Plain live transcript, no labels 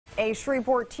A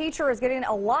Shreveport teacher is getting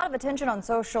a lot of attention on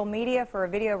social media for a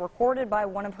video recorded by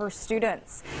one of her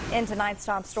students. In tonight's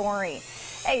top story,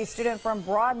 a student from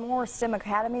Broadmoor STEM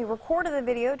Academy recorded the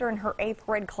video during her 8th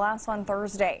grade class on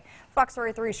Thursday. Fox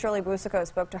 33's Shirley Busico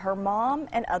spoke to her mom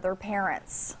and other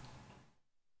parents.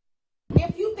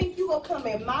 If you think you gonna come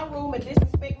in my room and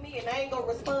disrespect me and I ain't gonna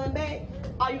respond back,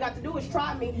 all you got to do is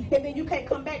try me, and then you can't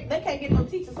come back. They can't get no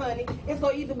teachers, honey. It's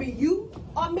gonna either be you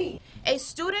or me. A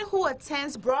student who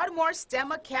attends Broadmoor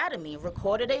STEM Academy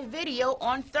recorded a video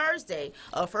on Thursday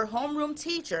of her homeroom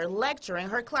teacher lecturing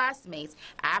her classmates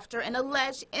after an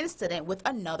alleged incident with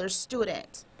another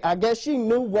student. I guess she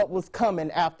knew what was coming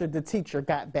after the teacher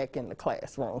got back in the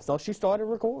classroom, so she started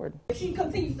recording. If she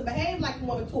continues to behave like a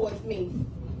woman towards me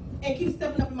and keep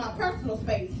stepping up in my personal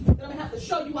space, then I'm gonna have to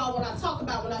show you all what I talk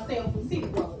about when I say I'm from City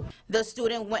Road. The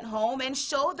student went home and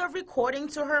showed the recording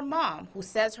to her mom, who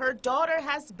says her daughter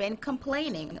has been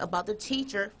complaining about the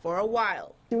teacher for a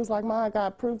while. She was like, "Mom, I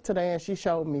got proof today," and she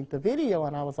showed me the video,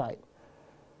 and I was like,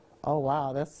 oh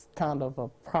wow, that's kind of a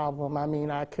problem. I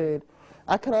mean, I could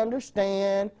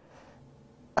understand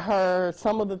her,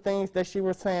 some of the things that she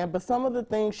was saying, but some of the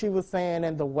things she was saying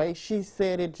and the way she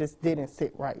said it just didn't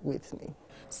sit right with me.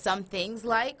 Some things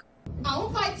like, I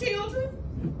don't fight children,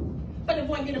 but if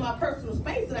one get in my personal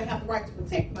space and I have the right to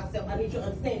protect myself, I need you to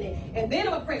understand that. And then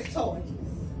I'm gonna press charges.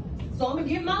 So I'm gonna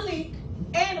get my link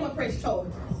and I'm gonna press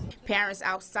charges. Parents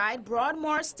outside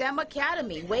Broadmoor STEM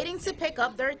Academy waiting to pick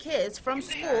up their kids from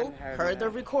school heard the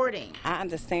recording. I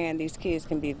understand these kids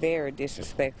can be very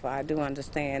disrespectful. I do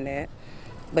understand that,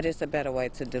 but it's a better way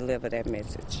to deliver that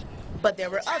message. But there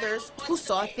were others who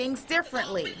saw things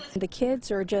differently. The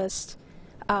kids are just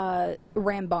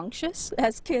rambunctious,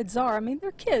 as kids are. I mean,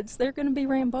 they're kids. They're going to be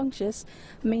rambunctious.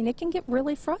 I mean, it can get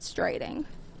really frustrating.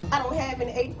 I don't have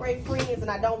any 8th grade friends,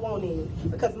 and I don't want any,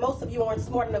 because most of you aren't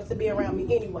smart enough to be around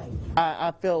me anyway.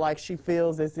 I feel like she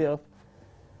feels as if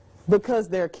because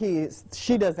they're kids,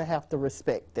 she doesn't have to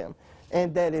respect them,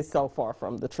 and that is so far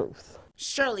from the truth.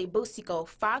 Shirley Busico,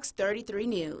 Fox 33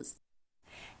 News.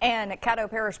 And Caddo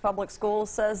Parish Public Schools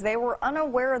says they were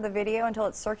unaware of the video until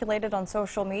it circulated on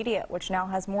social media, which now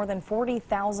has more than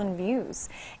 40,000 views.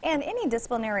 And any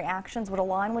disciplinary actions would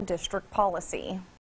align with district policy.